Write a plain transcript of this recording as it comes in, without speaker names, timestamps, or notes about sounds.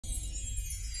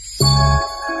I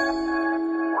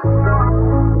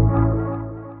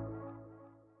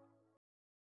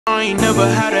ain't never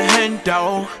had a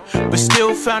handout, but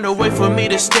still found a way for me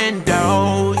to stand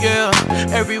out, yeah.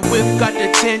 Every whip got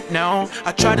the tint now.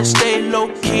 I try to stay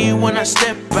low-key when I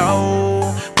step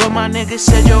out, but my nigga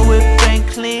said your whip ain't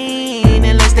clean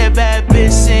unless that bad bitch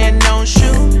saying no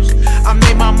shoes. I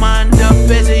made my mind up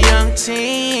as a young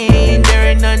teen.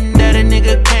 There ain't nothing that a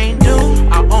nigga can't do.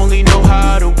 I only know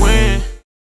how to win.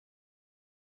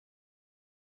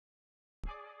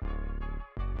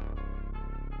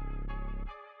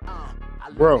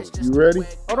 Bro, you ready?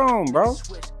 Hold on, bro.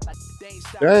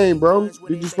 Dang, bro.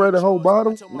 Did you spray the whole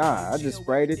bottle? Nah, I just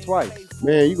sprayed it twice.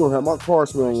 Man, you gonna have my car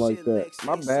smelling like that.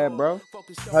 My bad, bro.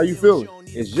 How you feeling?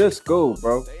 It's just school,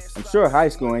 bro. I'm sure high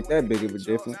school ain't that big of a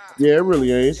difference. Yeah, it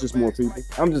really ain't. It's just more people.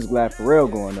 I'm just glad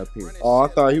Pharrell going up here. Oh, I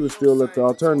thought he was still at the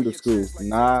alternative school.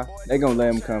 Nah, they gonna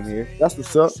let him come here. That's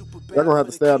what's up. Y'all gonna have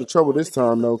to stay out of trouble this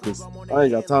time, though, because I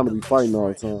ain't got time to be fighting all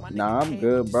the time. Nah, I'm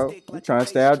good, bro. I'm trying to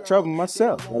stay out of trouble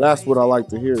myself. Now, that's what I like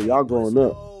to hear. Y'all growing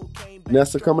up.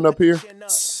 Nessa coming up here?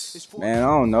 Man, I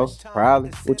don't know. Probably.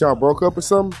 What, y'all broke up or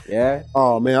something? Yeah.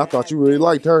 Oh, man, I thought you really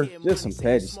liked her. Just some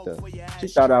petty stuff. She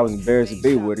thought I was embarrassed to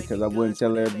be with her because I wouldn't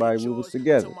tell everybody we was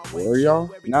together. Were y'all?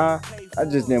 Nah, I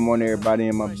just didn't want everybody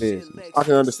in my business. I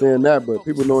can understand that, but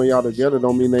people knowing y'all together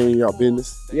don't mean they in y'all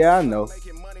business. Yeah, I know.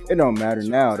 It don't matter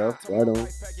now, though. Right on.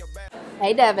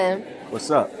 Hey, Devin.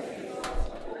 What's up?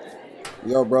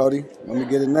 Yo, Brody, let me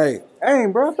get a Nate. Hey,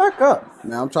 bro, back up.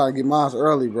 Man, I'm trying to get mine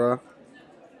early, bro.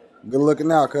 Good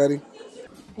looking out, Cuddy.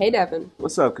 Hey, Devin.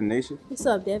 What's up, Kanisha? What's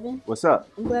up, Devin? What's up?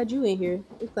 I'm glad you ain't here.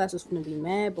 This class is gonna be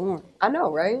mad boring. I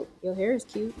know, right? Your hair is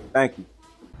cute. Thank you.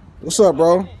 What's up,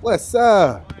 bro? What's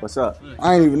up? What's up?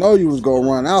 I didn't even know you was gonna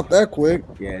run out that quick.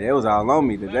 Yeah, they was all on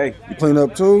me today. You clean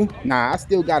up too? Nah, I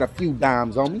still got a few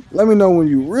dimes on me. Let me know when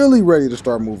you really ready to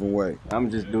start moving weight.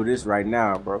 I'm just do this right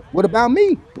now, bro. What about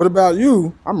me? What about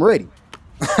you? I'm ready.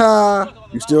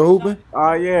 You still hooping?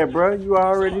 Oh, yeah, bro. You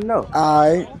already know.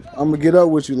 Alright, I'm gonna get up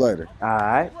with you later.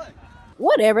 Alright.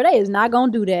 Whatever, they is not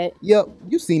gonna do that. Yep,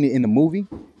 you seen it in the movie.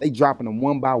 They dropping them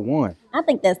one by one. I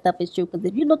think that stuff is true because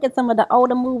if you look at some of the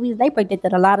older movies, they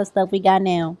predicted a lot of stuff we got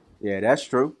now. Yeah, that's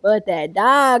true. But that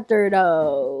doctor,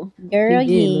 though. Girl, he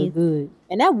did yeah. look good.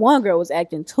 And that one girl was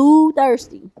acting too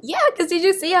thirsty. Yeah, because did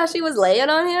you see how she was laying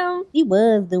on him? She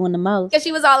was doing the most. Because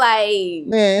she was all like...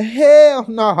 Man, hell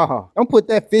no. Don't put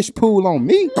that fish pool on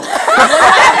me.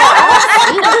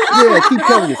 Yeah, keep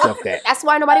telling yourself that. That's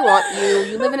why nobody want you.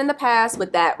 You living in the past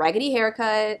with that raggedy haircut.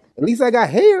 At least I got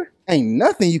hair. Ain't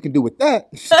nothing you can do with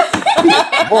that.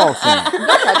 Ball son.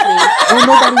 Don't touch me. Ain't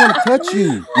nobody want to touch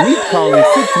you. You need to call in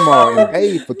sick tomorrow and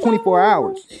bathe for 24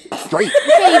 hours. Straight.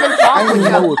 You can't even talk. I didn't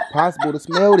even know it was possible to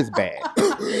smell this bad. I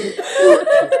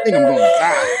think I'm going to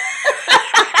die.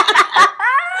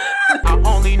 I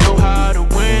only know how to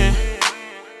win.